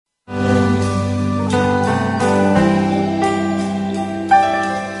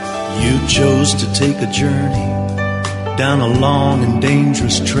chose to take a journey down a long and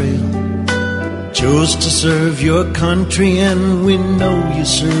dangerous trail. Chose to serve your country, and we know you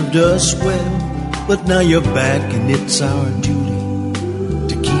served us well. But now you're back, and it's our duty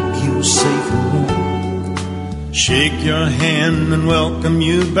to keep you safe and warm. Shake your hand and welcome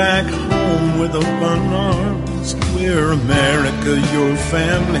you back home with open arms. We're America, your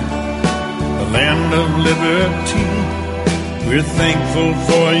family, the land of liberty. We're thankful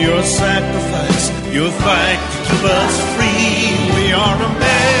for your sacrifice, your fight to keep us free. We are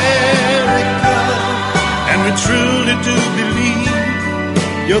America, and we truly do believe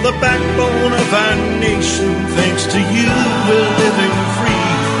you're the backbone of our nation. Thanks to you, we're living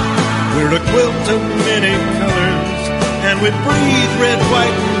free. We're a quilt of many colors, and we breathe red,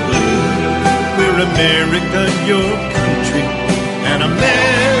 white, and blue. We're America, your country, and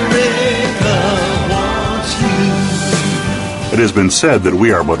America wants you. It has been said that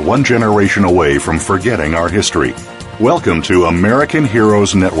we are but one generation away from forgetting our history. Welcome to American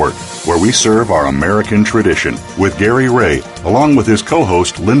Heroes Network, where we serve our American tradition with Gary Ray, along with his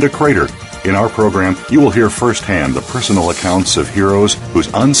co-host Linda Crater. In our program, you will hear firsthand the personal accounts of heroes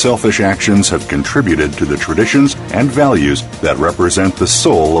whose unselfish actions have contributed to the traditions and values that represent the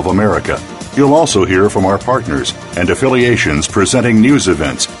soul of America. You'll also hear from our partners and affiliations presenting news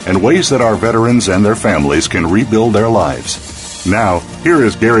events and ways that our veterans and their families can rebuild their lives. Now, here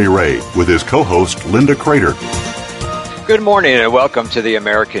is Gary Ray with his co-host Linda Crater. Good morning and welcome to the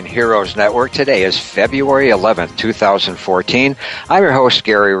American Heroes Network. Today is February 11th, 2014. I'm your host,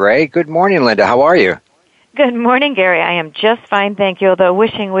 Gary Ray. Good morning, Linda. How are you? Good morning, Gary. I am just fine, thank you, although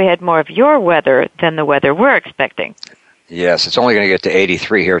wishing we had more of your weather than the weather we're expecting. Yes, it's only going to get to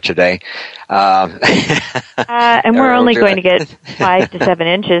 83 here today. And we're only going to get 5 to 7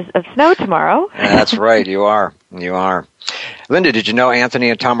 inches of snow tomorrow. That's right, you are. You are. Linda, did you know Anthony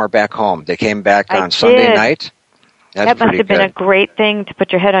and Tom are back home? They came back on Sunday night. That must have been a great thing to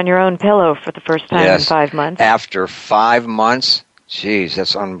put your head on your own pillow for the first time in 5 months. After 5 months. Geez,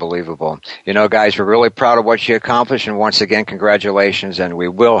 that's unbelievable. You know, guys, we're really proud of what you accomplished, and once again, congratulations, and we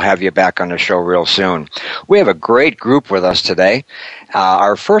will have you back on the show real soon. We have a great group with us today.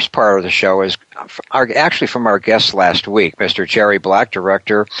 Our first part of the show is actually from our guest last week, Mr. Jerry Black,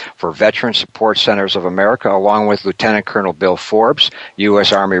 Director for Veteran Support Centers of America, along with Lieutenant Colonel Bill Forbes,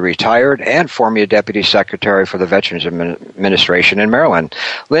 U.S. Army retired, and former Deputy Secretary for the Veterans Administration in Maryland.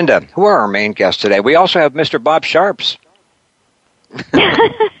 Linda, who are our main guests today? We also have Mr. Bob Sharps.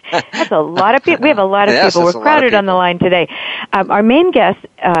 That's a lot of people. We have a lot of people. We're crowded on the line today. Our main guest,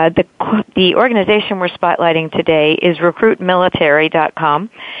 the organization we're spotlighting today is RecruitMilitary.com,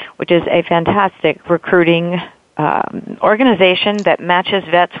 which is a fantastic recruiting organization that matches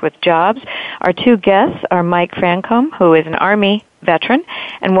vets with jobs. Our two guests are Mike Francombe, who is an Army veteran,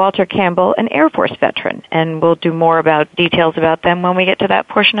 and Walter Campbell, an Air Force veteran. And we'll do more details about them when we get to that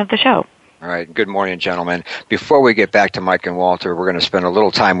portion of the show. All right. Good morning, gentlemen. Before we get back to Mike and Walter, we're going to spend a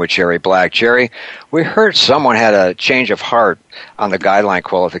little time with Jerry Black. Jerry, we heard someone had a change of heart on the guideline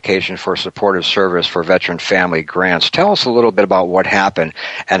qualification for supportive service for veteran family grants. Tell us a little bit about what happened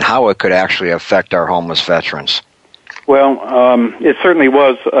and how it could actually affect our homeless veterans. Well, it certainly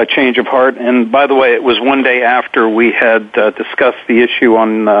was a change of heart. And by the way, it was one day after we had discussed the issue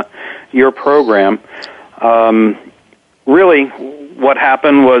on your program. Really, what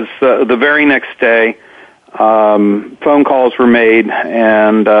happened was the very next day, phone calls were made,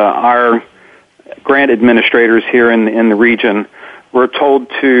 and our grant administrators here in the region were told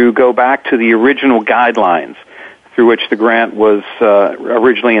to go back to the original guidelines through which the grant was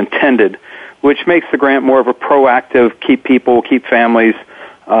originally intended, which makes the grant more of a proactive, keep families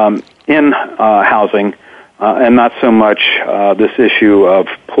in housing, and not so much this issue of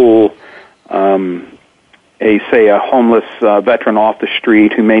pull a homeless veteran off the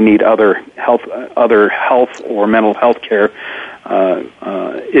street who may need other health or mental health care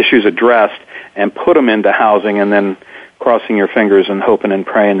issues addressed, and put them into housing, and then crossing your fingers and hoping and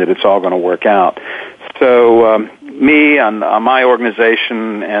praying that it's all going to work out. So me and my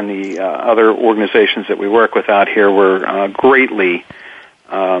organization and the other organizations that we work with out here were greatly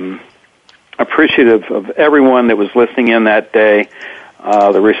appreciative of everyone that was listening in that day.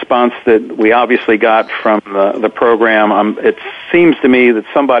 The response that we obviously got from the program, it seems to me that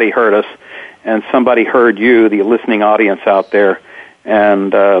somebody heard us, and somebody heard you, the listening audience out there,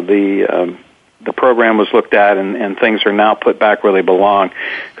 and the program was looked at, and things are now put back where they belong.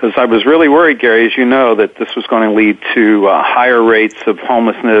 Because I was really worried, Gary, as you know, that this was going to lead to higher rates of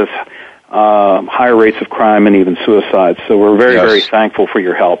homelessness, higher rates of crime, and even suicide. So we're very, very thankful for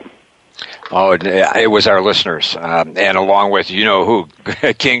your help. Oh, it was our listeners, and along with who,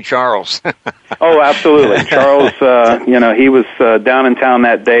 King Charles. Oh, absolutely, Charles. He was down in town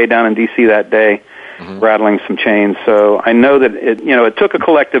that day, down in D.C. that day, rattling some chains. So I know that it took a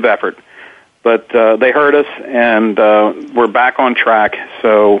collective effort, but they heard us, and we're back on track.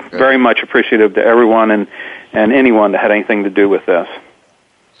 So very much appreciative to everyone and anyone that had anything to do with this.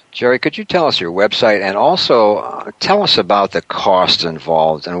 Jerry, could you tell us your website and also tell us about the costs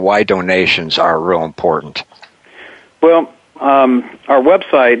involved and why donations are real important? Well, our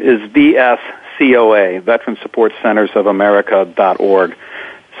website is VSCOA, Veteran Support Centers of America.org.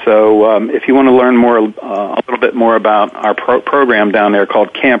 So if you want to learn more, a little bit more about our program down there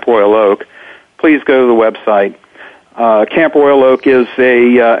called Camp Royal Oak, please go to the website. Camp Royal Oak is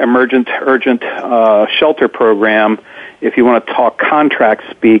a urgent shelter program, if you want to talk contract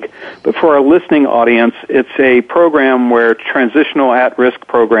speak. But for our listening audience, it's a program where transitional at-risk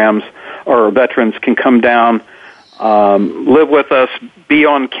programs or veterans can come down, live with us, be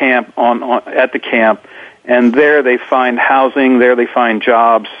on camp, at the camp, and there they find housing, there they find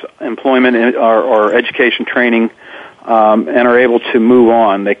jobs, employment, or education training, and are able to move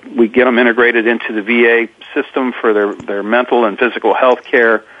on. We get them integrated into the VA system for their mental and physical health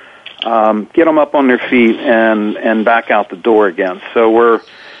care, get them up on their feet and back out the door again. So we're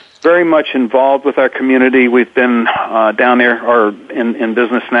very much involved with our community. We've been down there or in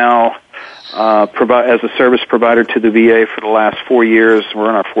business now as a service provider to the VA for the last 4 years. We're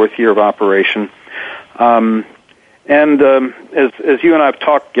in our 4th year of operation. As you and I have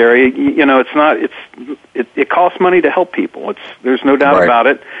talked, Gary, it costs money to help people. There's no doubt about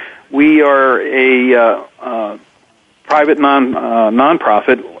it. We are a private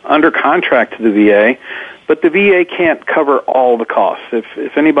nonprofit under contract to the VA, but the VA can't cover all the costs.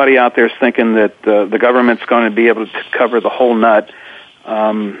 If anybody out there is thinking that the government's going to be able to cover the whole nut,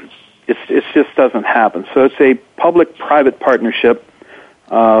 it just doesn't happen. So it's a public-private partnership.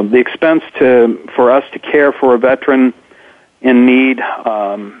 The expense for us to care for a veteran in need,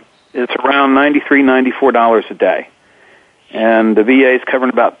 it's around $93, $94 a day. And the VA is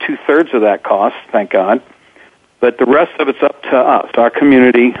covering about 2/3 of that cost, thank God. But the rest of it's up to us, our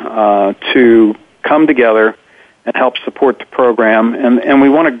community, to come together and help support the program. And we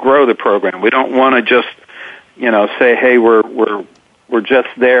want to grow the program. We don't want to just, say, hey, we're just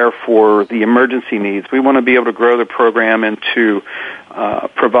there for the emergency needs. We want to be able to grow the program and to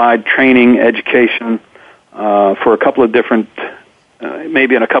provide training, education for a couple of different,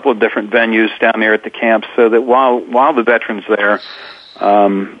 maybe in a couple of different venues down there at the camp, so that while the veteran's there,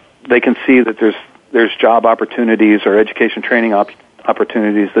 they can see that there's job opportunities or education training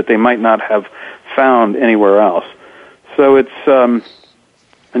opportunities that they might not have found anywhere else. So it's an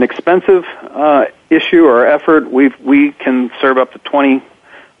expensive issue or effort. We can serve up to 20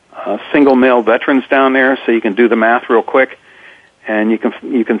 single male veterans down there, so you can do the math real quick, and you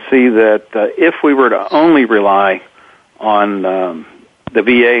can see that if we were to only rely on the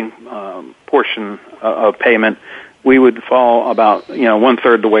VA portion of payment, we would fall about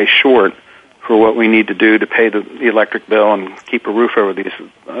 1/3 the way short for what we need to do to pay the electric bill and keep a roof over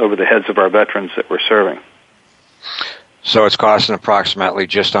the heads of our veterans that we're serving. So it's costing approximately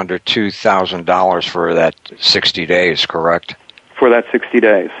just under $2,000 for that 60 days, correct? For that 60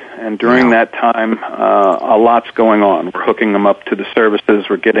 days. And during that time, a lot's going on. We're hooking them up to the services.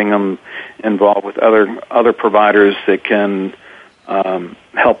 We're getting them involved with other providers that can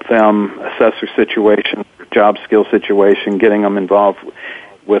help them assess their situation, job skill situation, getting them involved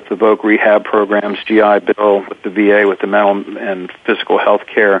with the VOC rehab programs, GI Bill, with the VA, with the mental and physical health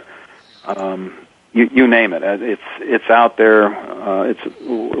care. You name it. It's out there.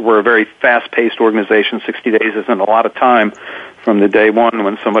 We're a very fast-paced organization. 60 days isn't a lot of time from the day one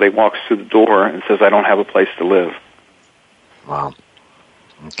when somebody walks through the door and says, I don't have a place to live. Wow.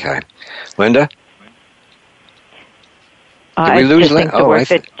 Okay. Linda? I just think the work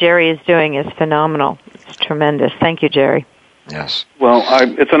that Jerry is doing is phenomenal. It's tremendous. Thank you, Jerry. Yes. Well,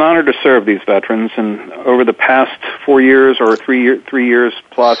 it's an honor to serve these veterans, and over the past 4 years or 3 years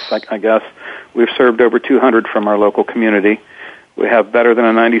plus, I guess, we've served over 200 from our local community. We have better than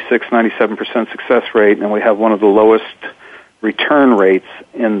a 96-97% success rate, and we have one of the lowest return rates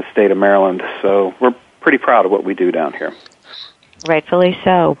in the state of Maryland. So we're pretty proud of what we do down here. Rightfully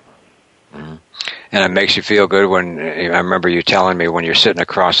so. Mm-hmm. And it makes you feel good when, I remember you telling me when you're sitting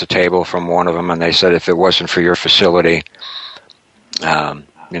across the table from one of them and they said if it wasn't for your facility,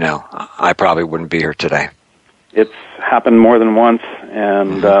 I probably wouldn't be here today. It's happened more than once,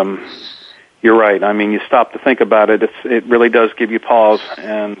 and you're right. I mean, you stop to think about it. It really does give you pause,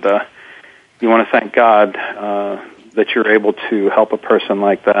 and you want to thank God that you're able to help a person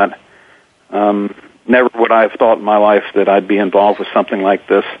like that Never would I have thought in my life that I'd be involved with something like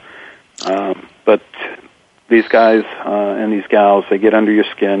this. But these guys and these gals, they get under your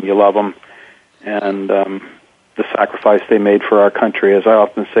skin. You love them. And the sacrifice they made for our country, as I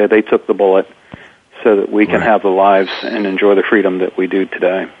often say, they took the bullet so that we can have the lives and enjoy the freedom that we do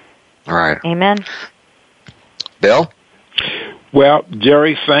today. All right. Amen. Bill? Well,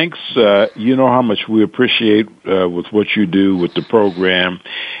 Jerry, thanks. You know how much we appreciate with what you do with the program,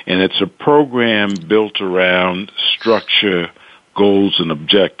 and it's a program built around structure, goals, and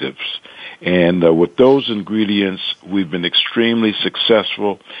objectives. And with those ingredients, we've been extremely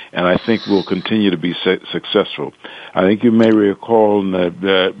successful, and I think we'll continue to be successful. I think you may recall in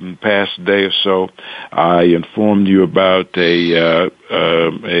the past day or so, I informed you about a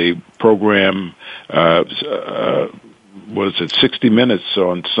program, 60 Minutes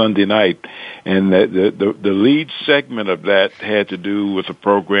on Sunday night, and the lead segment of that had to do with a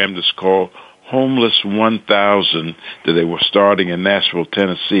program that's called Homeless 1000 that they were starting in Nashville,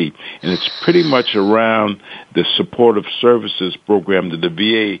 Tennessee. And it's pretty much around the supportive services program that the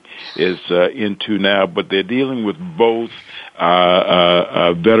VA is into now, but they're dealing with both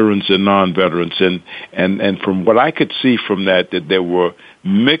veterans and non-veterans. And from what I could see from that there were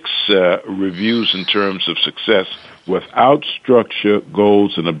mixed reviews in terms of success. Without structure,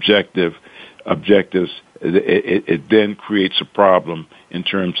 goals, and objectives, it then creates a problem in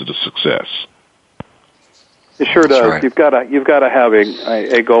terms of the success. It sure does. Right. You've got to have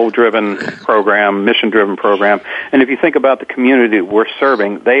a goal-driven program, mission-driven program. And if you think about the community we're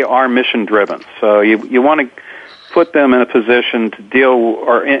serving, they are mission-driven. So you want to put them in a position to deal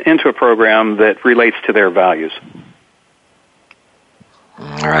or into a program that relates to their values.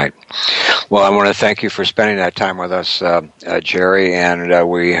 All right. Well, I want to thank you for spending that time with us, Jerry, and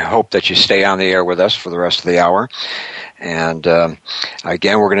we hope that you stay on the air with us for the rest of the hour. And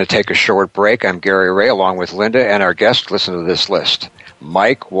again, we're going to take a short break. I'm Gary Ray, along with Linda, and our guests. Listen to this list: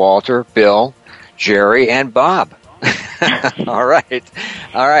 Mike, Walter, Bill, Jerry, and Bob. All right.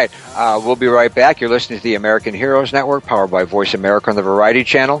 We'll be right back. You're listening to the American Heroes Network, powered by Voice America on the Variety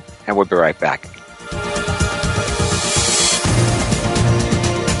Channel, and we'll be right back.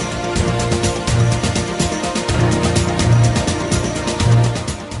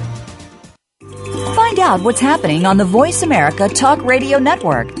 Find out what's happening on the Voice America Talk Radio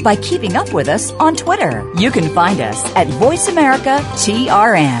Network by keeping up with us on Twitter. You can find us at Voice America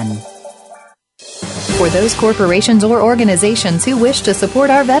TRN. For those corporations or organizations who wish to support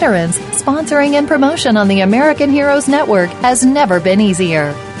our veterans, sponsoring and promotion on the American Heroes Network has never been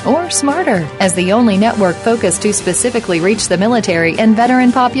easier or smarter. As the only network focused to specifically reach the military and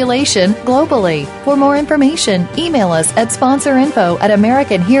veteran population globally. For more information, email us at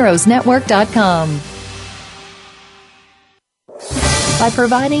sponsorinfo@AmericanHeroesNetwork.com. By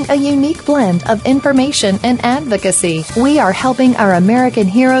providing a unique blend of information and advocacy, we are helping our American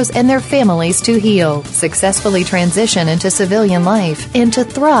heroes and their families to heal, successfully transition into civilian life, and to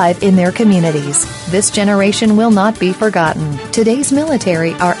thrive in their communities. This generation will not be forgotten. Today's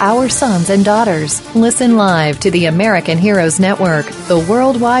military are our sons and daughters. Listen live to the American Heroes Network, the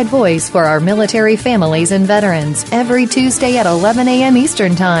worldwide voice for our military families and veterans, every Tuesday at 11 a.m.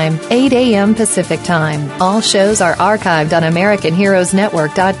 Eastern Time, 8 a.m. Pacific Time. All shows are archived on AmericanHeroesNetwork.com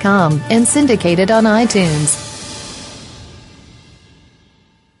and syndicated on iTunes.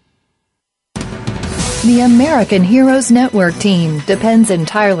 The American Heroes Network team depends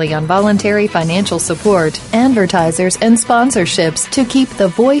entirely on voluntary financial support, advertisers, and sponsorships to keep the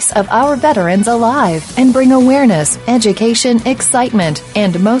voice of our veterans alive and bring awareness, education, excitement,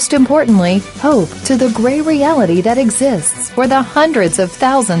 and most importantly, hope to the gray reality that exists for the hundreds of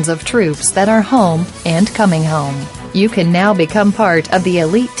thousands of troops that are home and coming home. You can now become part of the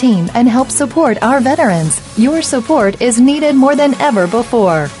elite team and help support our veterans. Your support is needed more than ever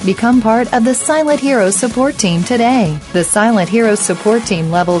before. Become part of the Silent Heroes support team today. The Silent Heroes support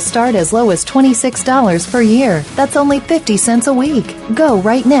team levels start as low as $26 per year. That's only 50 cents a week. Go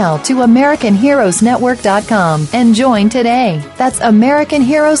right now to AmericanHeroesNetwork.com and join today. That's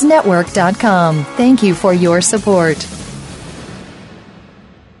AmericanHeroesNetwork.com. Thank you for your support.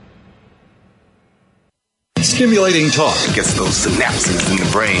 Stimulating talk gets those synapses in the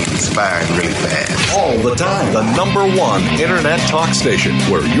brain firing really fast. All the time. The number one internet talk station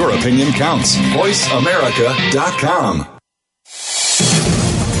where your opinion counts. VoiceAmerica.com.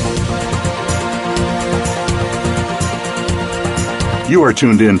 You are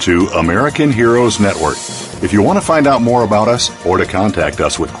tuned in to American Heroes Network. If you want to find out more about us or to contact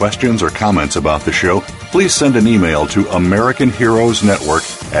us with questions or comments about the show, please send an email to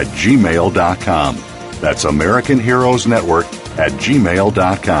AmericanHeroesNetwork@gmail.com. That's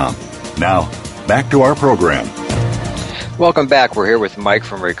AmericanHeroesNetwork@gmail.com. Now, back to our program. Welcome back. We're here with Mike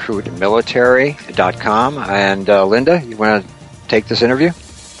from RecruitMilitary.com. And Linda, you want to take this interview?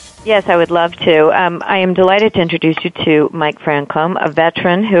 Yes, I would love to. I am delighted to introduce you to Mike Francombe, a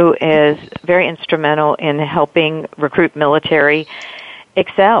veteran who is very instrumental in helping Recruit Military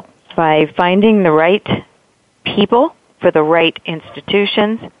excel by finding the right people for the right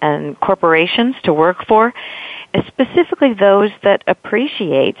institutions and corporations to work for, specifically those that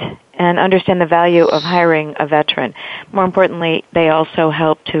appreciate and understand the value of hiring a veteran. More importantly, they also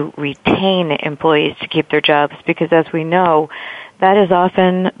help to retain employees to keep their jobs because, as we know, that is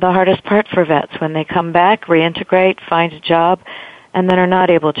often the hardest part for vets when they come back, reintegrate, find a job, and then are not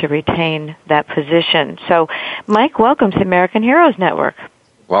able to retain that position. So, Mike, welcome to American Heroes Network.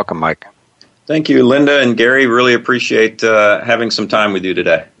 Welcome, Mike. Thank you, Linda and Gary. Really appreciate having some time with you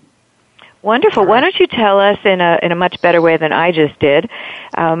today. Wonderful. Why don't you tell us in a much better way than I just did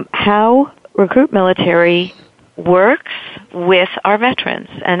how Recruit Military works with our veterans,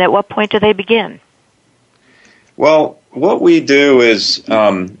 and at what point do they begin? Well, what we do is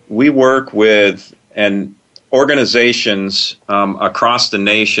we work with organizations across the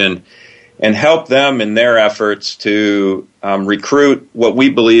nation and help them in their efforts to recruit what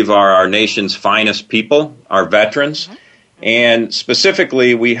we believe are our nation's finest people, our veterans. Mm-hmm. And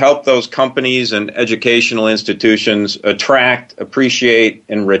specifically, we help those companies and educational institutions attract, appreciate,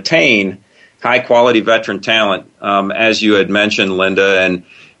 and retain high-quality veteran talent, as you had mentioned, Linda. And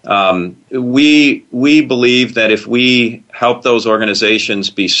we believe that if we help those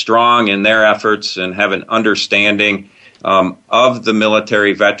organizations be strong in their efforts and have an understanding of the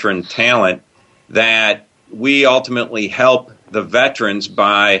military veteran talent, that we ultimately help the veterans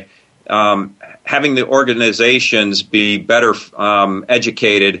by having the organizations be better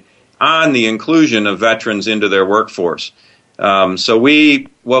educated on the inclusion of veterans into their workforce. So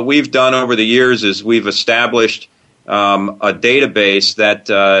what we've done over the years is we've established a database that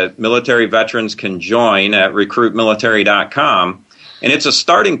military veterans can join at RecruitMilitary.com, and it's a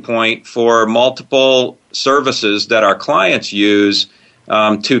starting point for multiple services that our clients use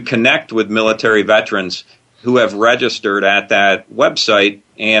to connect with military veterans who have registered at that website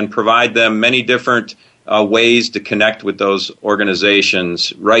and provide them many different ways to connect with those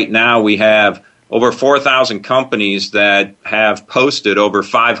organizations. Right now we have over 4,000 companies that have posted over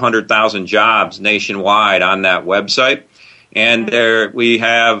 500,000 jobs nationwide on that website. And we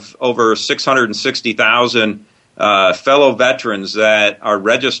have over 660,000 fellow veterans that are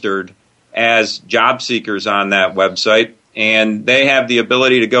registered as job seekers on that website. And they have the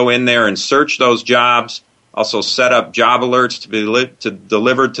ability to go in there and search those jobs, also set up job alerts to be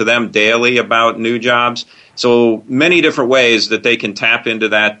delivered to them daily about new jobs. So many different ways that they can tap into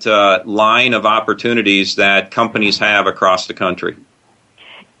that line of opportunities that companies have across the country.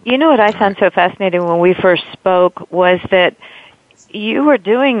 You know what I found so fascinating when we first spoke was that you were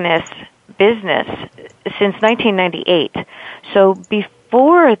doing this business since 1998. So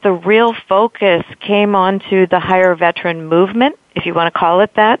before the real focus came onto the hire veteran movement, if you want to call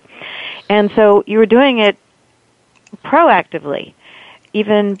it that. And so you were doing it proactively,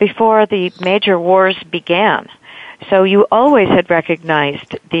 even before the major wars began. So you always had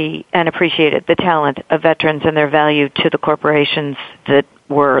recognized and appreciated the talent of veterans and their value to the corporations that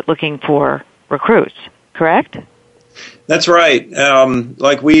were looking for recruits, correct? That's right.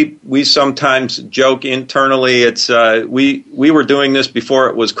 Like we sometimes joke internally, it's we were doing this before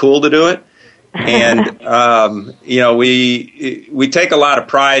it was cool to do it. And, we take a lot of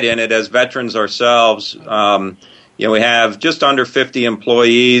pride in it as veterans ourselves. We have just under 50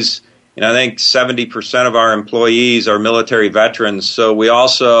 employees, and I think 70% of our employees are military veterans. So we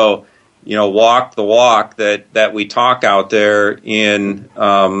also, walk the walk that we talk out there in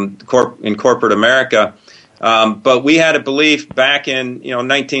corporate America. But we had a belief back in,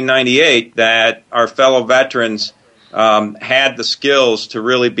 1998 that our fellow veterans had the skills to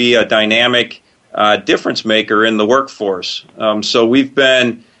really be a dynamic difference maker in the workforce. So we've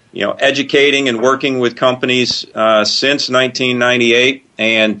been, educating and working with companies since 1998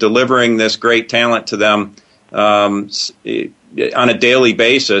 and delivering this great talent to them on a daily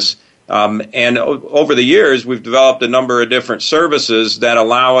basis. And over the years, we've developed a number of different services that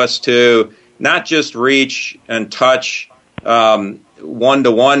allow us to not just reach and touch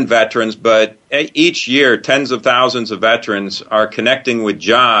one-to-one veterans, but each year, tens of thousands of veterans are connecting with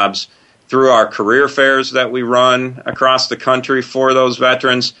jobs through our career fairs that we run across the country for those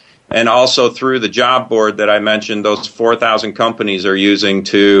veterans, and also through the job board that I mentioned those 4,000 companies are using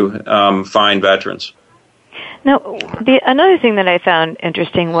to find veterans. Now, another thing that I found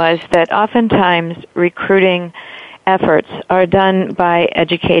interesting was that oftentimes recruiting efforts are done by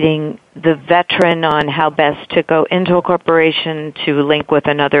educating the veteran on how best to go into a corporation, to link with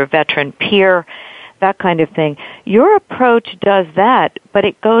another veteran peer, that kind of thing. Your approach does that, but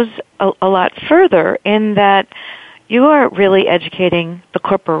it goes a lot further in that you are really educating the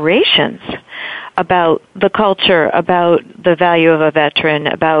corporations about the culture, about the value of a veteran,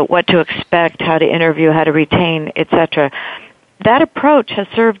 about what to expect, how to interview, how to retain, etc. That approach has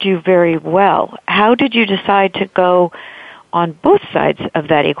served you very well. How did you decide to go on both sides of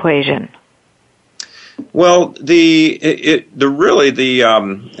that equation? Well, the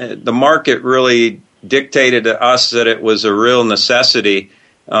market really dictated to us that it was a real necessity,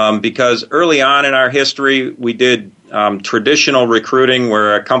 because early on in our history we did traditional recruiting,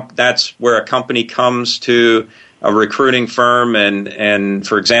 where that's where a company comes to a recruiting firm and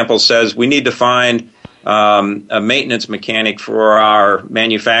for example says we need to find a maintenance mechanic for our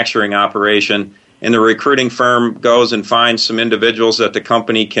manufacturing operation, and the recruiting firm goes and finds some individuals that the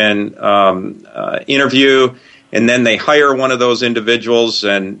company can interview, and then they hire one of those individuals,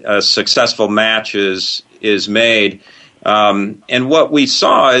 and a successful match is made. And what we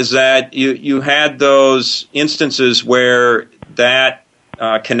saw is that you had those instances where that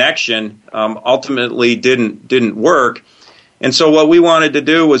connection ultimately didn't work. And so what we wanted to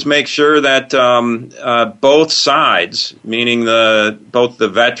do was make sure that both sides, meaning both the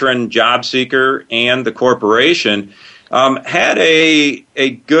veteran job seeker and the corporation, had a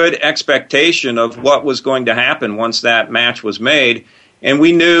good expectation of what was going to happen once that match was made. And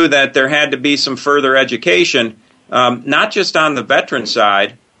we knew that there had to be some further education, not just on the veteran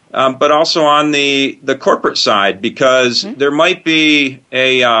side, but also on the corporate side, because there might be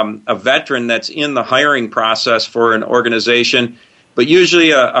a veteran that's in the hiring process for an organization, but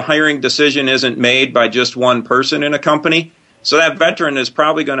usually a hiring decision isn't made by just one person in a company. So that veteran is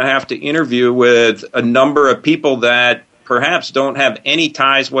probably going to have to interview with a number of people that perhaps don't have any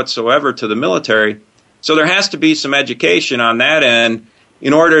ties whatsoever to the military. So there has to be some education on that end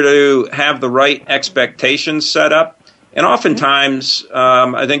in order to have the right expectations set up. And oftentimes,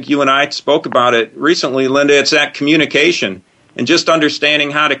 I think you and I spoke about it recently, Linda, it's that communication and just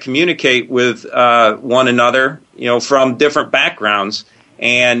understanding how to communicate with one another, from different backgrounds,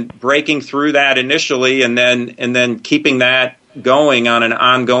 and breaking through that initially and then keeping that going on an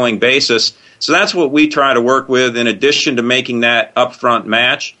ongoing basis. So that's what we try to work with, in addition to making that upfront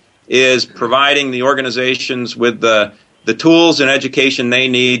match, is providing the organizations with the tools and education they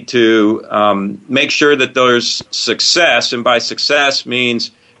need to make sure that there's success, and by success means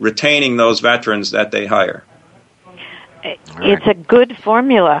retaining those veterans that they hire. It's a good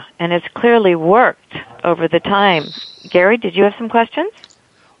formula, and it's clearly worked over the time. Gary, did you have some questions?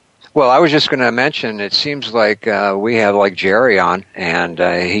 Well, I was just going to mention, it seems like we have like Jerry on, and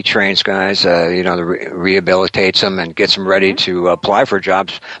he trains guys, rehabilitates them and gets them ready to apply for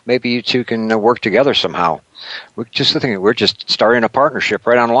jobs. Maybe you two can work together somehow. We're just starting a partnership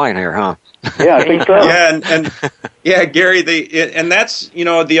right online here, huh? Yeah, I think so. Yeah, Gary, and that's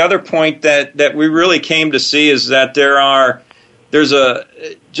the other point that we really came to see is that there's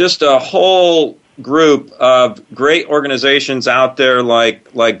just a whole group of great organizations out there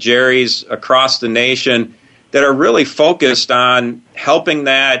like Jerry's across the nation that are really focused on helping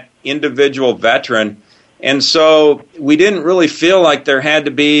that individual veteran. And so we didn't really feel like there had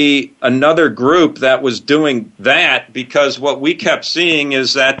to be another group that was doing that, because what we kept seeing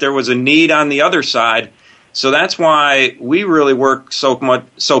is that there was a need on the other side. So that's why we really work so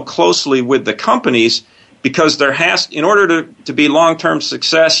closely with the companies, because in order to be long-term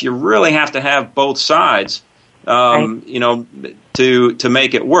success, you really have to have both sides, to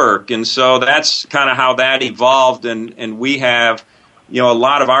make it work. And so that's kind of how that evolved, and we have a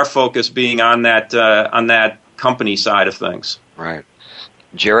lot of our focus being on that company side of things. Right.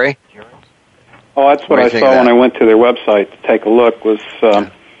 Jerry? Oh, that's what I saw when I went to their website to take a look, was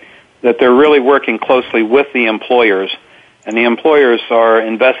that they're really working closely with the employers, and the employers are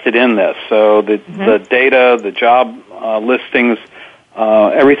invested in this. So the data, the job listings,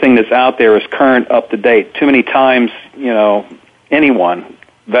 everything that's out there is current, up to date. Too many times, anyone,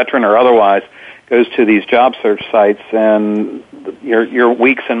 veteran or otherwise, goes to these job search sites, and you're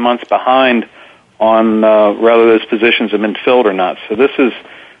weeks and months behind on whether those positions have been filled or not. So this is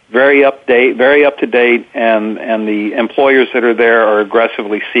very up to date, and the employers that are there are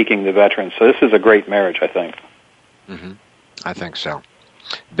aggressively seeking the veterans. So this is a great marriage, I think. Mm-hmm. I think so.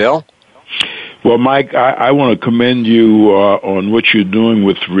 Bill? Well, Mike, I want to commend you on what you're doing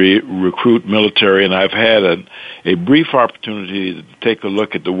with Recruit Military, and I've had a brief opportunity to take a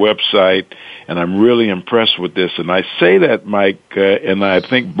look at the website, and I'm really impressed with this. And I say that, Mike, and I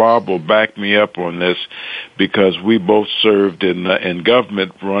think Bob will back me up on this, because we both served in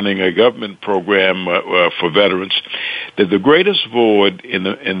government, running a government program for veterans, that the greatest void in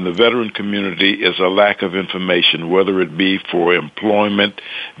the veteran community is a lack of information, whether it be for employment,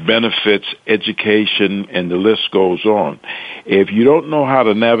 benefits, education, and the list goes on. If you don't know how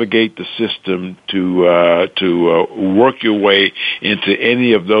to navigate the system to work your way into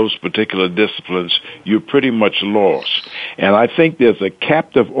any of those particular disciplines, you're pretty much lost. And I think there's a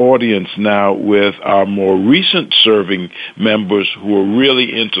captive audience now with our more recent serving members who are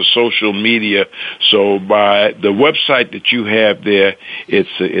really into social media. So by the website that you have there,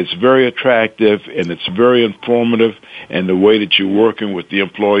 it's very attractive and it's very informative, and the way that you're working with the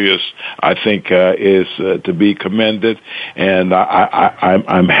employers, I think, is to be commended. And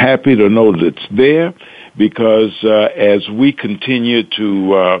I'm happy to know that it's there, because as we continue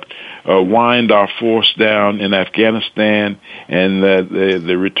to wind our force down in Afghanistan, and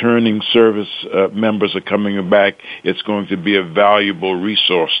the returning service members are coming back, it's going to be a valuable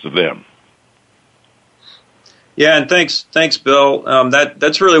resource to them. Yeah, and thanks, Bill.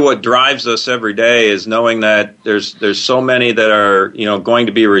 That's really what drives us every day, is knowing that there's so many that are going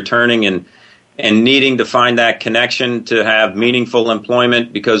to be returning and needing to find that connection to have meaningful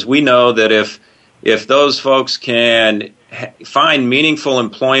employment, because we know that if those folks can find meaningful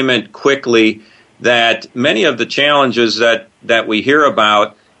employment quickly, that many of the challenges that we hear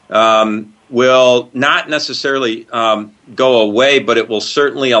about will not necessarily go away, but it will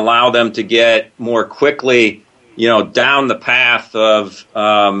certainly allow them to get more quickly down the path of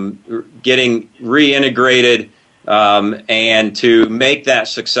getting reintegrated and to make that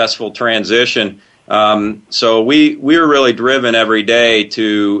successful transition. So we're really driven every day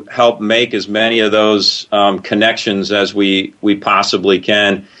to help make as many of those connections as we possibly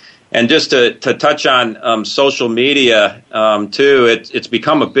can. And just to touch on social media too, it's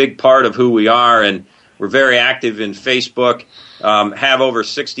become a big part of who we are, and we're very active in Facebook. Have over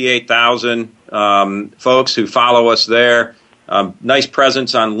 68,000 folks who follow us there. Nice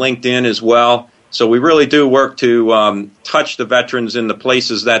presence on LinkedIn as well. So we really do work to touch the veterans in the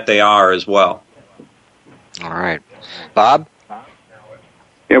places that they are as well. All right. Bob?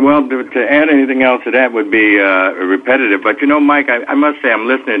 Yeah, well, to add anything else to that would be repetitive. But, Mike, I must say I'm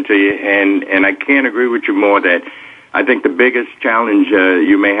listening to you, and I can't agree with you more that I think the biggest challenge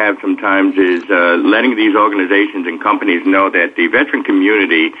you may have sometimes is letting these organizations and companies know that the veteran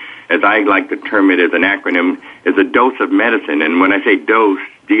community, as I like to term it as an acronym, is a dose of medicine. And when I say dose,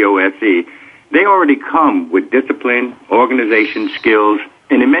 D-O-S-E, they already come with discipline, organization, skills,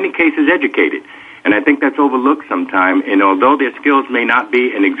 and in many cases educated. And I think that's overlooked sometimes. And although their skills may not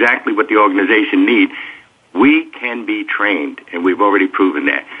be in exactly what the organization needs, we can be trained, and we've already proven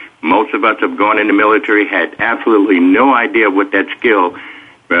that. Most of us have gone in the military, had absolutely no idea what that skill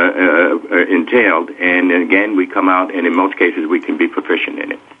entailed. And again, we come out, and in most cases, we can be proficient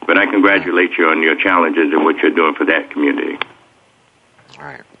in it. But I congratulate you on your challenges and what you're doing for that community.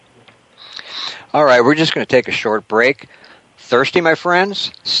 All right, we're just going to take a short break. Thirsty, my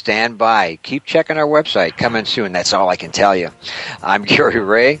friends? Stand by. Keep checking our website. Coming soon. That's all I can tell you. I'm Gary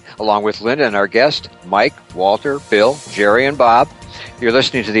Ray, along with Linda and our guest, Mike, Walter, Bill, Jerry, and Bob. You're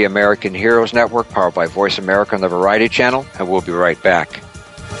listening to the American Heroes Network, powered by Voice America on the Variety Channel, and we'll be right back.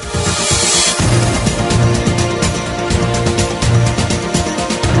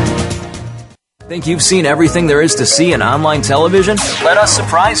 Think you've seen everything there is to see in online television? Let us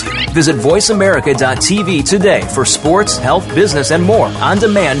surprise you. Visit voiceamerica.tv today for sports, health, business, and more on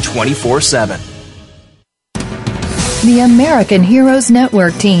demand 24/7. The American Heroes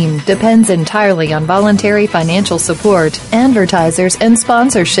Network team depends entirely on voluntary financial support, advertisers, and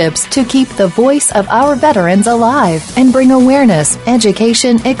sponsorships to keep the voice of our veterans alive and bring awareness,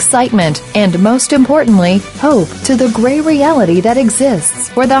 education, excitement, and most importantly, hope to the gray reality that exists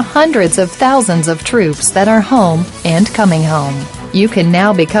for the hundreds of thousands of troops that are home and coming home. You can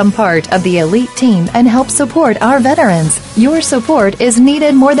now become part of the elite team and help support our veterans. Your support is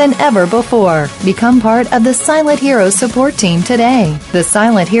needed more than ever before. Become part of the Silent Heroes support team today. The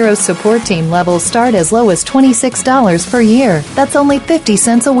Silent Heroes support team levels start as low as $26 per year. That's only 50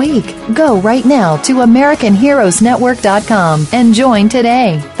 cents a week. Go right now to AmericanHeroesNetwork.com and join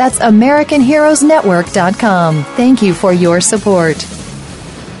today. That's AmericanHeroesNetwork.com. Thank you for your support.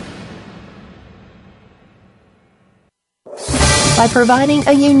 by providing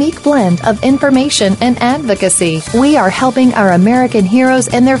a unique blend of information and advocacy. We are helping our American heroes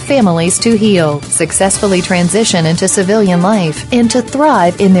and their families to heal, successfully transition into civilian life, and to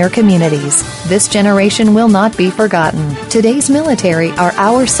thrive in their communities. This generation will not be forgotten. Today's military are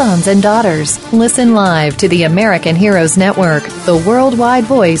our sons and daughters. Listen live to the American Heroes Network, the worldwide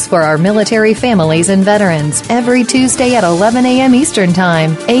voice for our military families and veterans, every Tuesday at 11 a.m. Eastern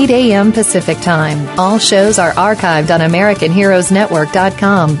Time, 8 a.m. Pacific Time. All shows are archived on AmericanHeroesNetwork.com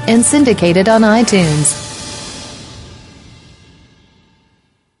and syndicated on iTunes.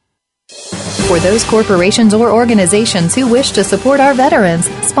 For those corporations or organizations who wish to support our veterans,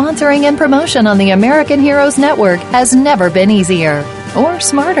 sponsoring and promotion on the American Heroes Network has never been easier or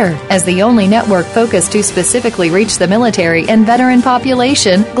smarter. As the only network focused to specifically reach the military and veteran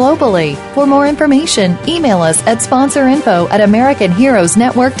population globally. For more information, email us at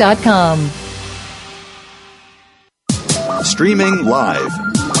sponsorinfo@AmericanHeroesNetwork.com. Streaming live,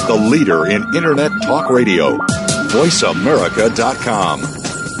 the leader in Internet talk radio, VoiceAmerica.com.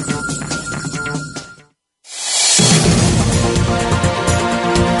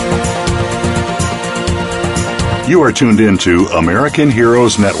 You are tuned in to American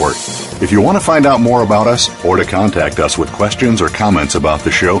Heroes Network. If you want to find out more about us or to contact us with questions or comments about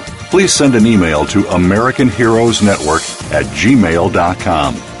the show, please send an email to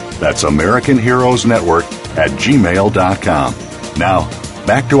AmericanHeroesNetwork@gmail.com. That's AmericanHeroesNetwork@gmail.com. Now,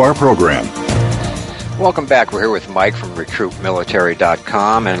 back to our program. Welcome back. We're here with Mike from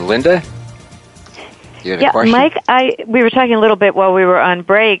RecruitMilitary.com. And Linda, you had a question? Mike, we were talking a little bit while we were on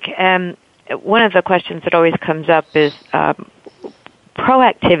break. One of the questions that always comes up is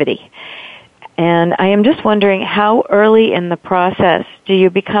proactivity. And I am just wondering, how early in the process do you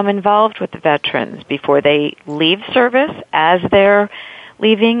become involved with the veterans? Before they leave service, as they're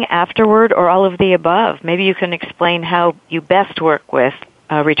leaving, afterward, or all of the above? Maybe you can explain how you best work with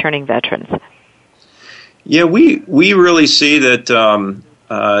returning veterans. Yeah, we really see that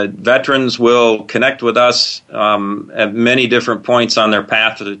veterans will connect with us at many different points on their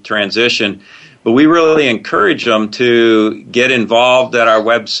path to the transition, but we really encourage them to get involved at our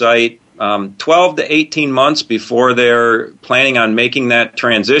website 12 to 18 months before they're planning on making that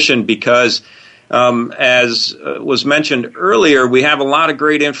transition, because as was mentioned earlier, we have a lot of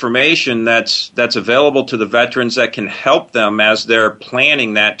great information that's available to the veterans that can help them as they're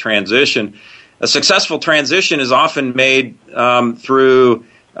planning that transition. A successful transition is often made through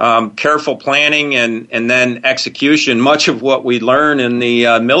careful planning and then execution. Much of what we learn in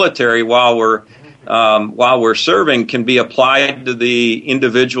the military while we're serving can be applied to the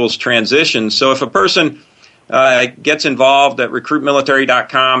individual's transition. So if a person gets involved at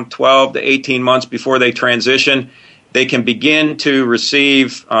RecruitMilitary.com 12 to 18 months before they transition, they can begin to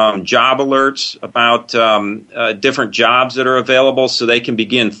receive job alerts about different jobs that are available, so they can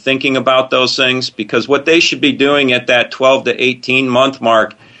begin thinking about those things, because what they should be doing at that 12 to 18 month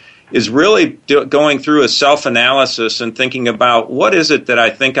mark is really going through a self-analysis and thinking about, what is it that I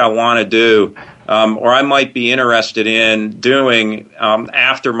think I want to do or I might be interested in doing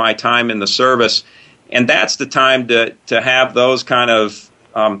after my time in the service. And that's the time to have those kind of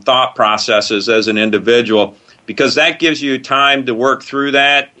thought processes as an individual, because that gives you time to work through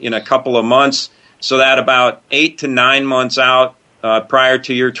that in a couple of months, so that about 8 to 9 months out prior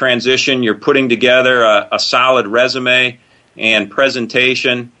to your transition, you're putting together a solid resume and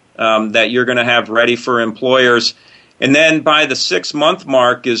presentation that you're going to have ready for employers. And then by the 6-month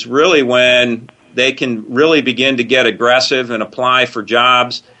mark is really when they can really begin to get aggressive and apply for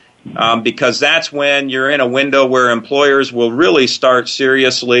jobs, because that's when you're in a window where employers will really start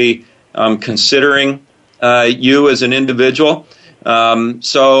seriously considering you as an individual.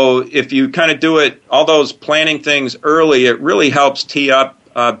 So if you kind of do it, all those planning things early, it really helps tee up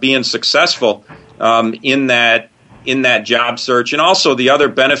being successful in that job search. And also the other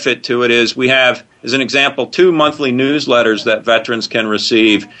benefit to it is we have, as an example, 2 monthly newsletters that veterans can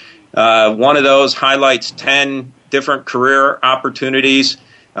receive. One of those highlights 10 different career opportunities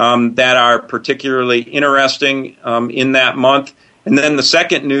that are particularly interesting in that month. And then the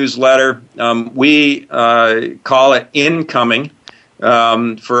second newsletter, we call it Incoming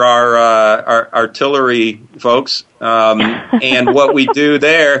for our artillery folks. And what we do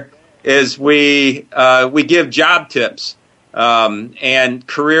there is we give job tips and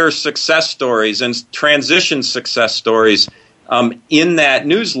career success stories and transition success stories in that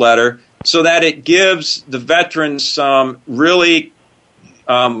newsletter, so that it gives the veterans some really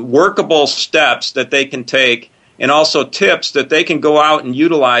workable steps that they can take and also tips that they can go out and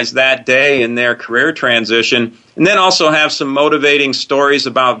utilize that day in their career transition, and then also have some motivating stories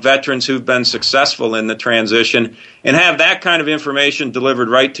about veterans who've been successful in the transition, and have that kind of information delivered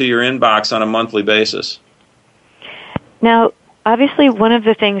right to your inbox on a monthly basis. Now, obviously, one of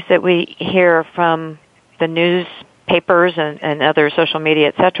the things that we hear from the newspapers and other social media,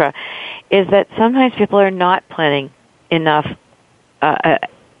 et cetera, is that sometimes people are not planning enough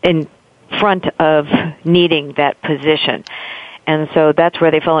in front of needing that position. And so that's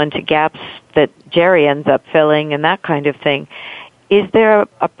where they fall into gaps that Jerry ends up filling and that kind of thing. Is there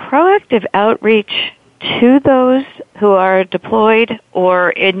a proactive outreach to those who are deployed or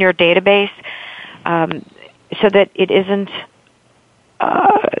in your database so that it isn't,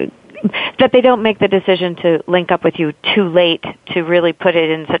 that they don't make the decision to link up with you too late to really put it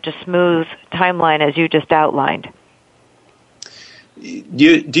in such a smooth timeline as you just outlined?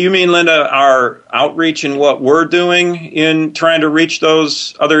 Do you mean, Linda, our outreach and what we're doing in trying to reach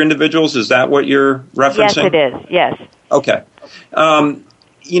those other individuals? Is that what you're referencing? Yes, it is. Yes. Okay.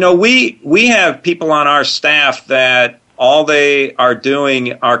 We have people on our staff that all they are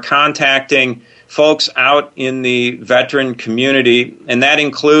doing are contacting folks out in the veteran community, and that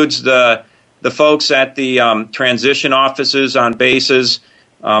includes the folks at the transition offices on bases.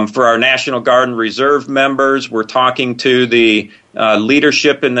 For our National Guard and Reserve members, we're talking to the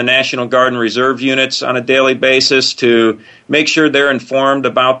leadership in the National Guard and Reserve units on a daily basis to make sure they're informed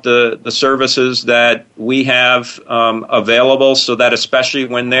about the services that we have available, so that especially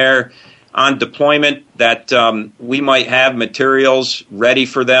when they're on deployment, that we might have materials ready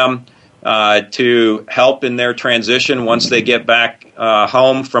for them to help in their transition once they get back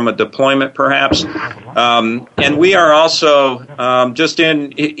home from a deployment, perhaps. And we are also just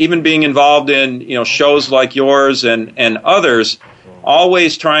even being involved in shows like yours and others,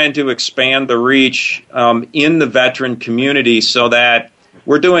 always trying to expand the reach in the veteran community, so that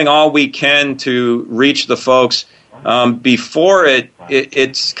we're doing all we can to reach the folks before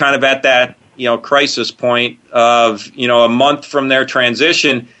it's kind of at that crisis point of a month from their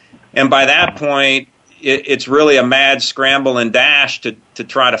transition. And by that point, it's really a mad scramble and dash to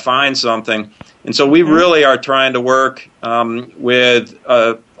try to find something. And so we really are trying to work with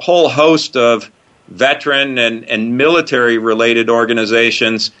a whole host of veteran and military-related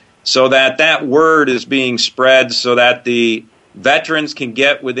organizations so that word is being spread, so that the veterans can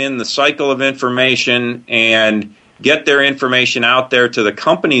get within the cycle of information and get their information out there to the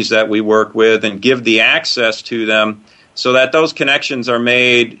companies that we work with and give the access to them, so that those connections are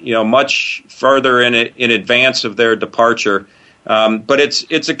made, much further in advance of their departure. But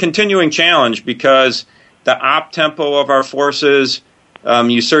it's a continuing challenge, because the op tempo of our forces,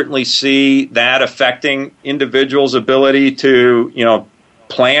 you certainly see that affecting individuals' ability to,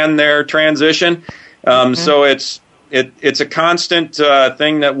 plan their transition. So it's a constant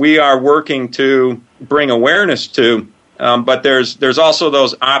thing that we are working to bring awareness to. But there's also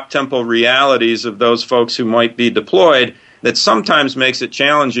those op-tempo realities of those folks who might be deployed that sometimes makes it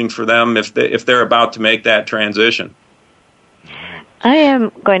challenging for them if they're about to make that transition. I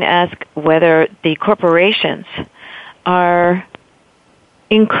am going to ask whether the corporations are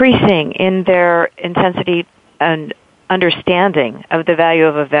increasing in their intensity and understanding of the value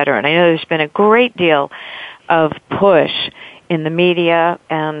of a veteran. I know there's been a great deal of push in the media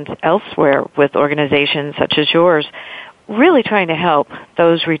and elsewhere with organizations such as yours, really trying to help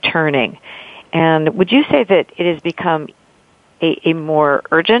those returning. And would you say that it has become a more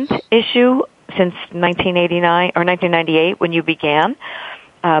urgent issue since 1989 or 1998 when you began?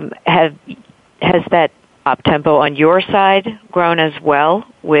 Has that up-tempo on your side grown as well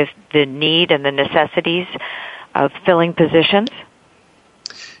with the need and the necessities of filling positions?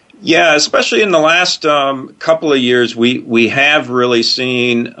 Yeah, especially in the last couple of years, we have really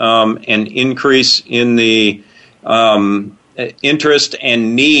seen an increase in the interest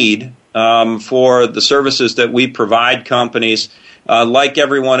and need for the services that we provide companies. Like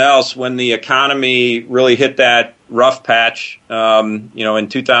everyone else, when the economy really hit that rough patch, in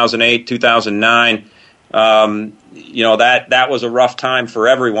 2008, 2009, that was a rough time for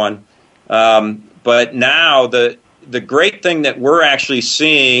everyone. But now the great thing that we're actually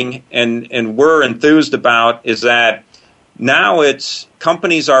seeing and we're enthused about is that now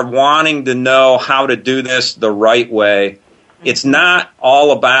companies are wanting to know how to do this the right way. It's not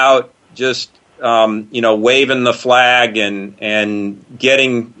all about just waving the flag and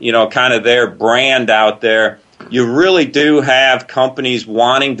getting kind of their brand out there. You really do have companies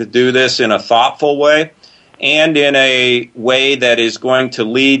wanting to do this in a thoughtful way and in a way that is going to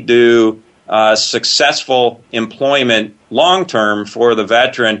lead to successful employment long term for the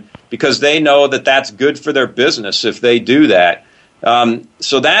veteran. because they know that that's good for their business if they do that.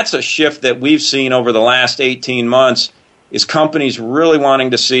 So that's a shift that we've seen over the last 18 months, is companies really wanting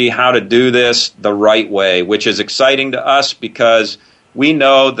to see how to do this the right way, which is exciting to us because we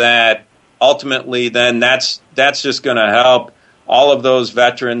know that ultimately then that's just going to help all of those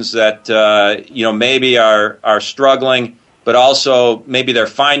veterans that maybe are struggling, but also maybe they're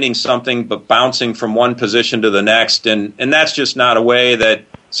finding something but bouncing from one position to the next, and that's just not a way that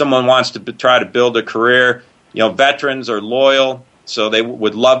someone wants to try to build a career. Veterans are loyal, so they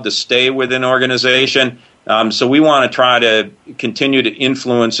would love to stay with an organization. So we want to try to continue to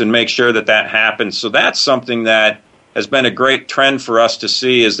influence and make sure that happens. So that's something that has been a great trend for us to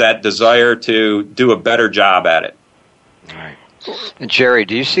see, is that desire to do a better job at it. All right. And Jerry,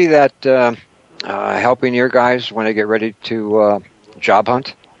 do you see that helping your guys when they get ready to job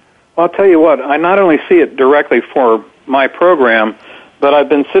hunt? Well, I'll tell you what, I not only see it directly for my program, but I've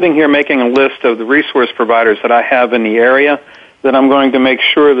been sitting here making a list of the resource providers that I have in the area that I'm going to make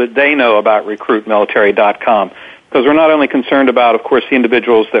sure that they know about recruitmilitary.com, because we're not only concerned about, of course, the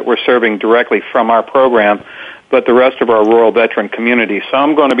individuals that we're serving directly from our program, but the rest of our rural veteran community. So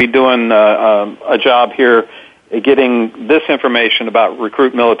I'm going to be doing a job here getting this information about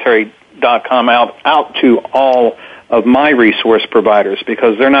recruitmilitary.com out to all of my resource providers,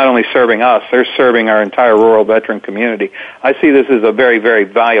 because they're not only serving us, they're serving our entire rural veteran community. I see this as a very, very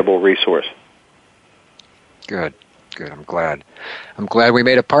valuable resource. Good. I'm glad we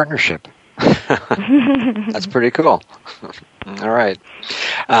made a partnership. That's pretty cool. All right.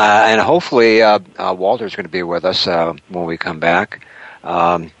 And hopefully Walter's going to be with us when we come back.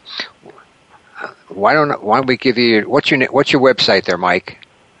 Why don't we give you, what's your website there, Mike?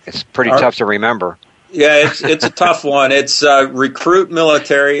 It's pretty tough to remember. Yeah, it's a tough one. It's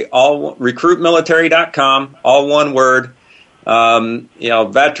recruitmilitary.com, all one word.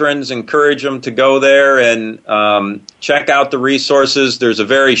 Veterans, encourage them to go there and check out the resources. There's a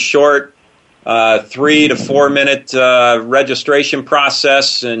very short 3 to 4 minute registration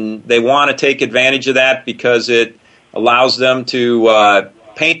process, and they want to take advantage of that because it allows them to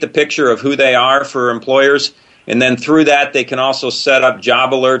paint the picture of who they are for employers, and then through that they can also set up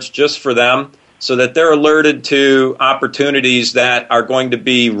job alerts just for them so that they're alerted to opportunities that are going to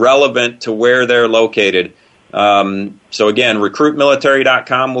be relevant to where they're located. So again,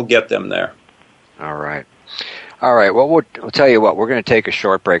 recruitmilitary.com will get them there. All right. Well, we'll tell you what. We're going to take a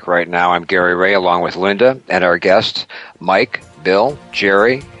short break right now. I'm Gary Ray, along with Linda and our guests, Mike, Bill,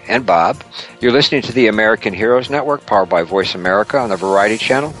 Jerry, and Bob. You're listening to the American Heroes Network, powered by Voice America on the Variety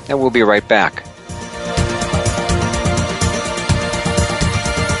Channel, and we'll be right back.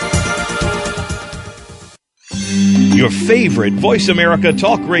 Your favorite Voice America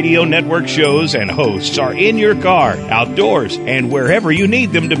Talk Radio Network shows and hosts are in your car, outdoors, and wherever you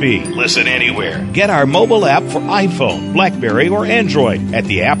need them to be. Listen anywhere. Get our mobile app for iPhone, BlackBerry, or Android at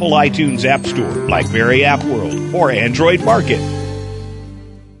the Apple iTunes App Store, BlackBerry App World, or Android Market.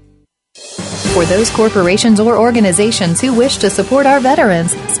 For those corporations or organizations who wish to support our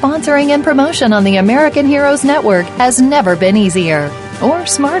veterans, sponsoring and promotion on the American Heroes Network has never been easier. Or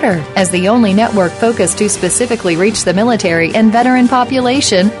smarter, as the only network focused to specifically reach the military and veteran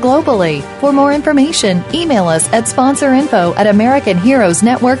population globally. For more information, email us at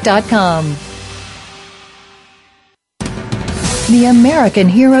sponsorinfo@AmericanHeroesNetwork.com. The American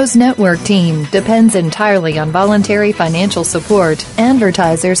Heroes Network team depends entirely on voluntary financial support,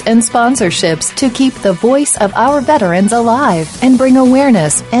 advertisers, and sponsorships to keep the voice of our veterans alive and bring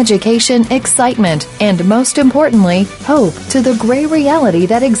awareness, education, excitement, and most importantly, hope to the gray reality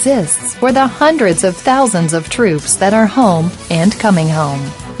that exists for the hundreds of thousands of troops that are home and coming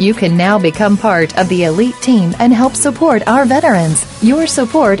home. You can now become part of the elite team and help support our veterans. Your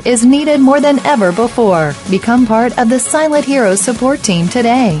support is needed more than ever before. Become part of the Silent Heroes support team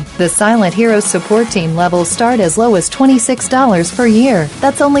today. The Silent Heroes support team levels start as low as $26 per year.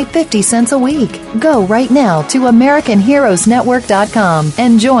 That's only 50 cents a week. Go right now to AmericanHeroesNetwork.com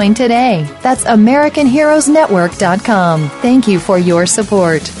and join today. That's AmericanHeroesNetwork.com. Thank you for your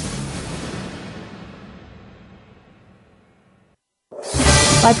support.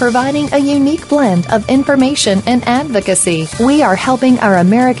 By providing a unique blend of information and advocacy, we are helping our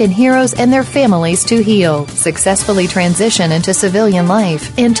American heroes and their families to heal, successfully transition into civilian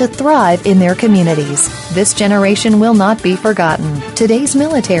life, and to thrive in their communities. This generation will not be forgotten. Today's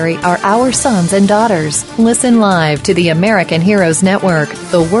military are our sons and daughters. Listen live to the American Heroes Network,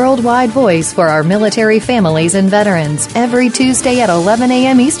 the worldwide voice for our military families and veterans, every Tuesday at 11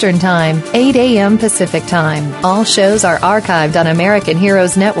 a.m. Eastern Time, 8 a.m. Pacific Time. All shows are archived on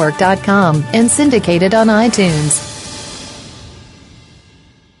AmericanHeroesNetwork.com and syndicated on iTunes.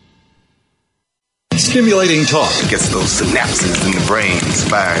 Stimulating talk. It gets those synapses in the brain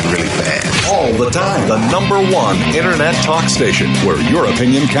firing really fast. All the time. The number one Internet talk station where your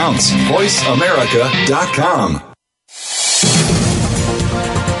opinion counts.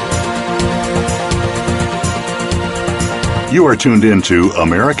 VoiceAmerica.com. You are tuned in to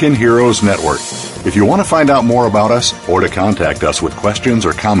American Heroes Network. If you want to find out more about us or to contact us with questions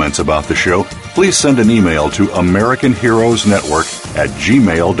or comments about the show, please send an email to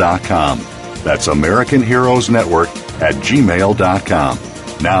AmericanHeroesNetwork@gmail.com. That's AmericanHeroesNetwork@gmail.com.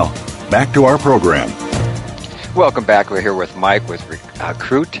 Now, back to our program. Welcome back. We're here with Mike with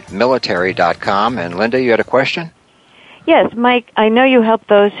RecruitMilitary.com. And Linda, you had a question? Yes, Mike, I know you help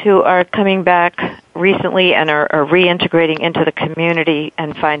those who are coming back recently and are reintegrating into the community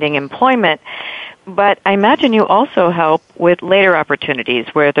and finding employment, but I imagine you also help with later opportunities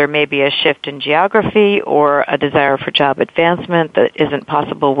where there may be a shift in geography or a desire for job advancement that isn't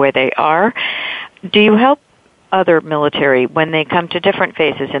possible where they are. Do you help other military when they come to different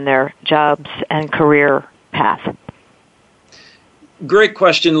phases in their jobs and career path? Great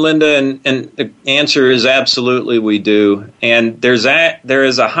question, Linda, and the answer is absolutely we do. And there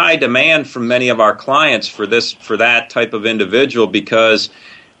is a high demand from many of our clients for that type of individual, because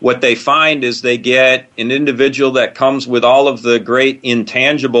what they find is they get an individual that comes with all of the great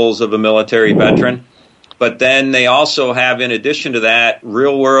intangibles of a military veteran, but then they also have, in addition to that,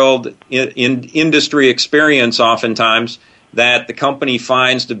 real-world industry experience oftentimes that the company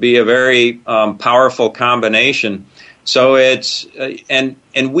finds to be a very powerful combination. So it's and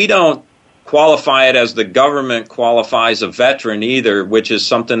we don't qualify it as the government qualifies a veteran either, which is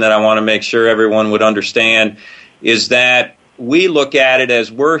something that I want to make sure everyone would understand, is that we look at it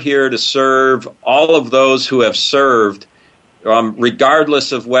as we're here to serve all of those who have served,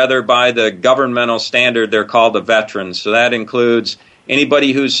 regardless of whether by the governmental standard they're called a veteran. So that includes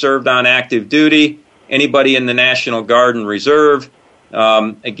anybody who's served on active duty, anybody in the National Guard and Reserve,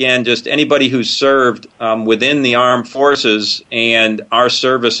 again, just anybody who's served within the armed forces and our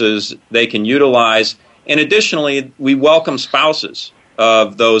services they can utilize. And additionally, we welcome spouses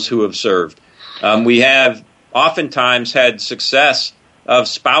of those who have served. We have oftentimes had success of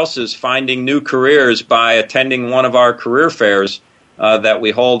spouses finding new careers by attending one of our career fairs that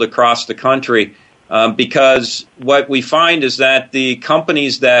we hold across the country. Because what we find is that the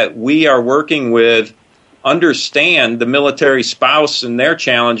companies that we are working with understand the military spouse and their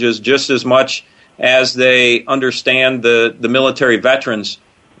challenges just as much as they understand the military veterans.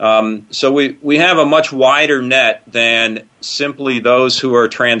 So we have a much wider net than simply those who are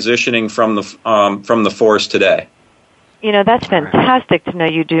transitioning from the force today. You know, that's fantastic to know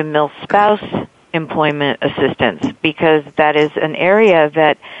you do mil spouse employment assistance, because that is an area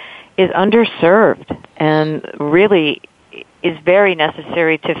that is underserved and really is very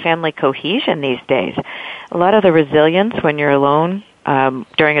necessary to family cohesion these days. A lot of the resilience when you're alone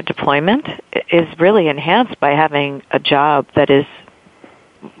during a deployment is really enhanced by having a job that is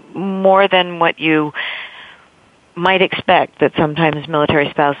more than what you might expect that sometimes military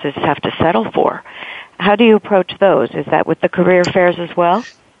spouses have to settle for. How do you approach those? Is that with the career fairs as well?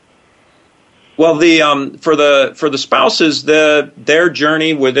 Well, for the spouses, their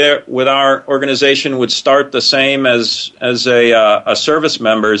journey with our organization would start the same as a service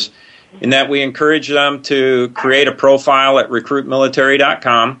member's, in that we encourage them to create a profile at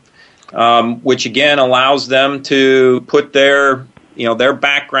recruitmilitary.com, which again allows them to put their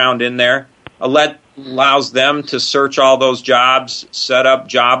background in there, allows them to search all those jobs, set up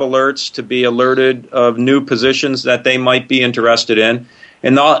job alerts to be alerted of new positions that they might be interested in.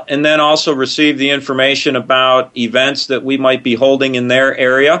 And then also receive the information about events that we might be holding in their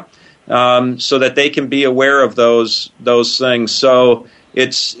area, so that they can be aware of those things. So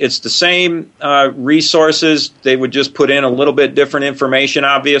it's the same resources. They would just put in a little bit different information,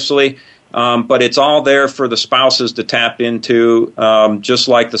 obviously, but it's all there for the spouses to tap into, just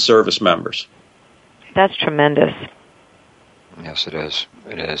like the service members. That's tremendous. Yes, it is.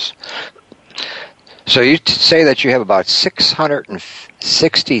 It is. So you say that you have about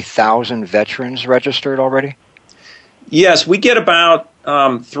 660,000 veterans registered already? Yes, we get about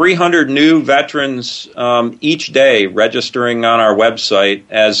 300 new veterans each day registering on our website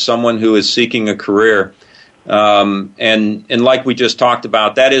as someone who is seeking a career. And like we just talked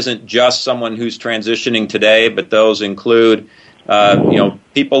about, that isn't just someone who's transitioning today, but those include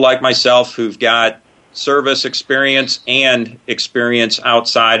people like myself who've got service experience and experience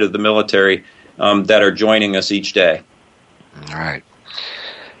outside of the military that are joining us each day. All right.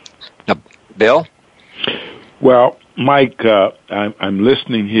 Now, Bill? Well, Mike, I'm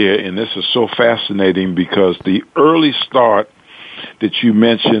listening here, and this is so fascinating because the early start that you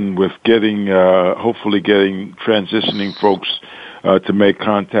mentioned with getting, hopefully getting transitioning folks to make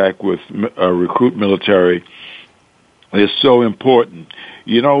contact with Recruit Military is so important.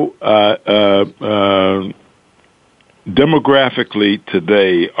 You know, demographically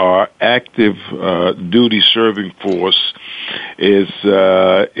today, our active duty serving force is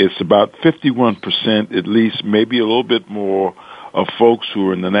about 51%, at least, maybe a little bit more, of folks who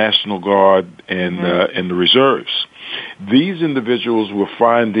are in the National Guard and in the reserves. These individuals we're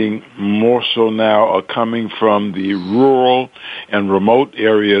finding more so now are coming from the rural and remote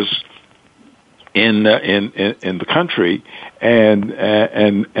areas in the country, and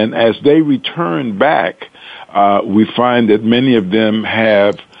as they return back, we find that many of them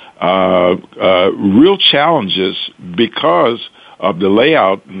have real challenges because of the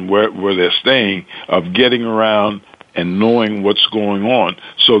layout and where they're staying, of getting around and knowing what's going on.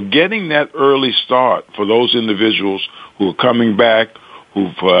 So getting that early start for those individuals who are coming back,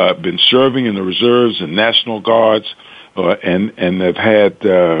 who've been serving in the reserves and National Guards, and they've had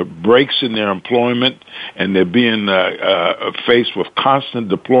breaks in their employment, and they're being faced with constant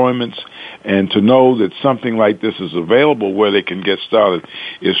deployments, and to know that something like this is available where they can get started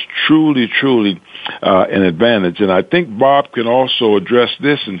is truly, truly an advantage. And I think Bob can also address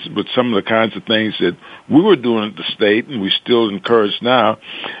this with some of the kinds of things that we were doing at the state, and we still encourage now,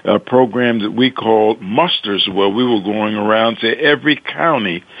 a program that we called Musters, where we were going around to every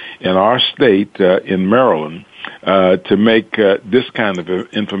county in our state, in Maryland, to make this kind of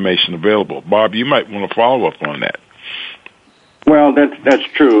information available. Bob, you might want to follow up on that. Well, that's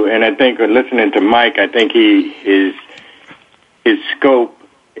true, and I think listening to Mike, I think his scope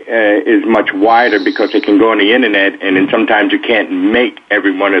is much wider because it can go on the internet, and then sometimes you can't make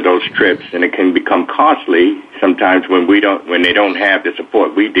every one of those trips, and it can become costly sometimes when they don't have the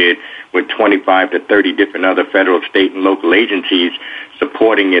support we did with 25 to 30 different other federal, state, and local agencies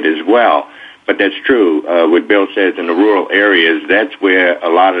supporting it as well. But that's true. What Bill says, in the rural areas, that's where a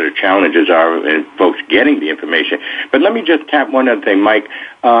lot of the challenges are in folks getting the information. But let me just tap one other thing, Mike.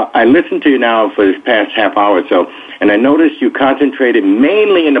 I listened to you now for this past half hour or so, and I noticed you concentrated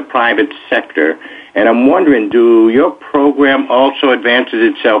mainly in the private sector. And I'm wondering, do your program also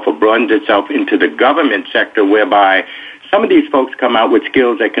advances itself or broadens itself into the government sector, whereby some of these folks come out with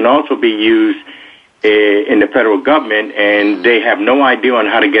skills that can also be used in the federal government, and they have no idea on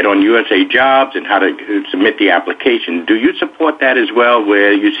how to get on USA Jobs and how to submit the application? Do you support that as well,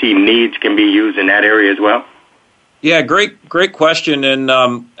 where you see needs can be used in that area as well? Yeah, great question. And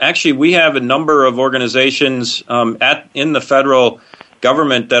actually, we have a number of organizations in the federal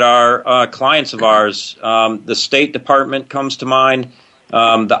government that are clients of ours. The State Department comes to mind,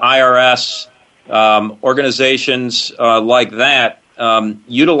 the IRS, organizations like that.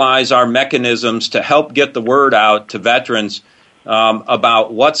 Utilize our mechanisms to help get the word out to veterans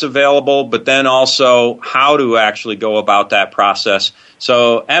about what's available, but then also how to actually go about that process.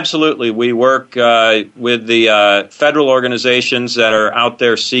 So absolutely, we work with the federal organizations that are out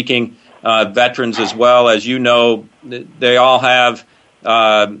there seeking veterans as well. As you know, they all have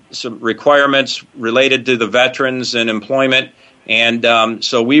some requirements related to the veterans and employment. And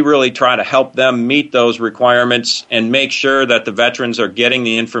so we really try to help them meet those requirements and make sure that the veterans are getting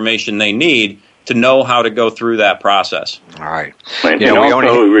the information they need to know how to go through that process. All right. And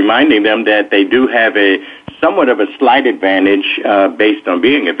also reminding them that they do have a somewhat of a slight advantage based on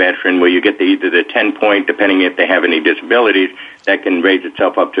being a veteran, where you get either the 10-point, depending if they have any disabilities, that can raise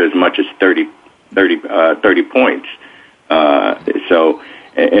itself up to as much as 30 points.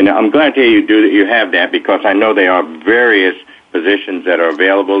 And I'm glad to hear you have that, because I know there are various positions that are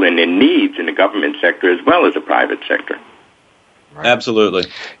available and in needs in the government sector as well as the private sector. Right. Absolutely.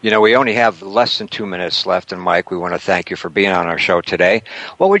 You know, we only have less than 2 minutes left, and Mike, we want to thank you for being on our show today.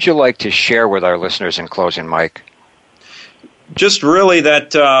 What would you like to share with our listeners in closing, Mike? Just really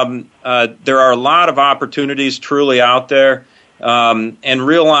that there are a lot of opportunities truly out there, and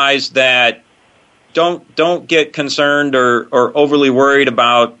realize that don't get concerned or overly worried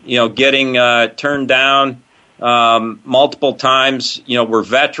about getting turned down multiple times. We're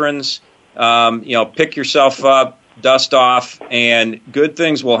veterans. Pick yourself up, dust off, and good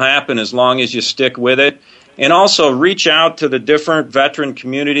things will happen as long as you stick with it. And also reach out to the different veteran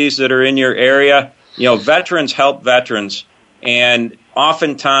communities that are in your area. Veterans help veterans, and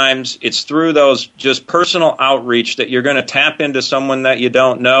oftentimes it's through those just personal outreach that you're going to tap into someone that you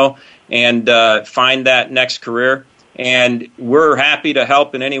don't know and find that next career. And we're happy to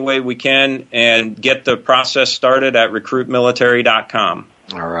help in any way we can and get the process started at recruitmilitary.com.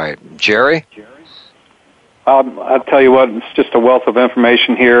 All right. Jerry? I'll tell you what, it's just a wealth of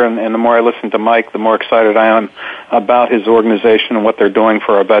information here, and the more I listen to Mike, the more excited I am about his organization and what they're doing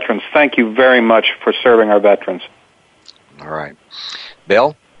for our veterans. Thank you very much for serving our veterans. All right.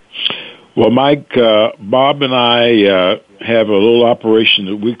 Bill? Well, Mike, Bob and I have a little operation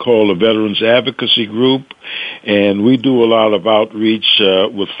that we call the Veterans Advocacy Group, and we do a lot of outreach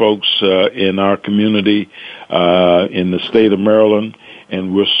with folks in our community in the state of Maryland,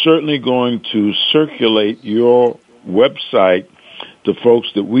 and we're certainly going to circulate your website to folks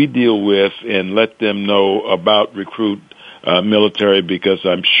that we deal with and let them know about Recruit Military, because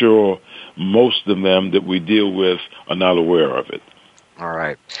I'm sure most of them that we deal with are not aware of it. All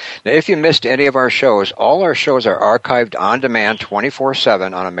right. Now, if you missed any of our shows, all our shows are archived on demand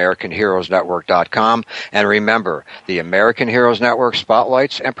 24/7 on AmericanHeroesNetwork.com. And remember, the American Heroes Network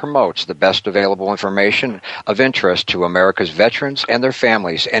spotlights and promotes the best available information of interest to America's veterans and their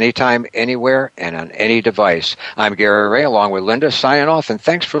families anytime, anywhere, and on any device. I'm Gary Ray, along with Linda, signing off, and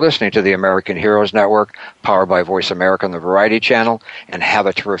thanks for listening to the American Heroes Network, powered by Voice America on the Variety Channel, and have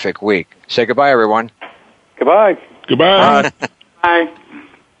a terrific week. Say goodbye, everyone. Goodbye. Goodbye. Bye.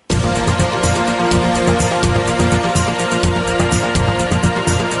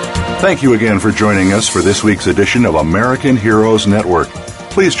 Thank you again for joining us for this week's edition of American Heroes Network.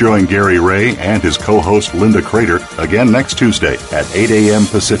 Please join Gary Ray and his co-host Linda Crater again next Tuesday at 8 a.m.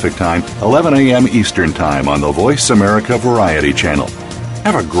 Pacific Time, 11 a.m. Eastern Time on the Voice America Variety Channel.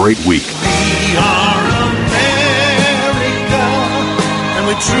 Have a great week. We are America, and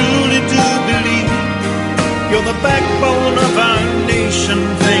we truly do believe you're the backbone of our nation.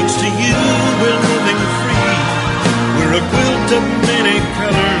 Thanks to you, we're living free. We're a quilt of many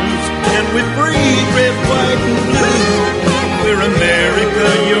colors, and we breathe red, white, and blue. We're America,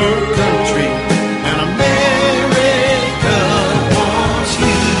 your country, and America wants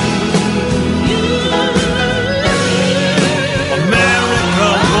you. America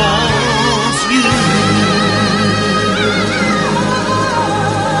wants you.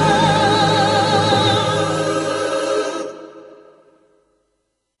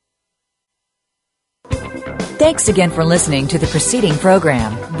 Thanks again for listening to the preceding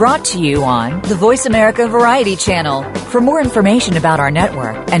program, brought to you on the Voice America Variety Channel. For more information about our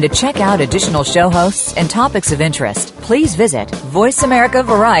network and to check out additional show hosts and topics of interest, please visit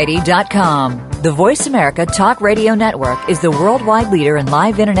VoiceAmericaVariety.com. The Voice America Talk Radio Network is the worldwide leader in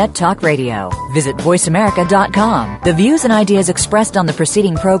live Internet talk radio. Visit VoiceAmerica.com. The views and ideas expressed on the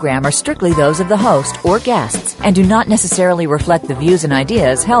preceding program are strictly those of the host or guests and do not necessarily reflect the views and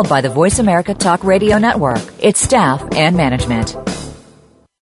ideas held by the Voice America Talk Radio Network, its staff, and management.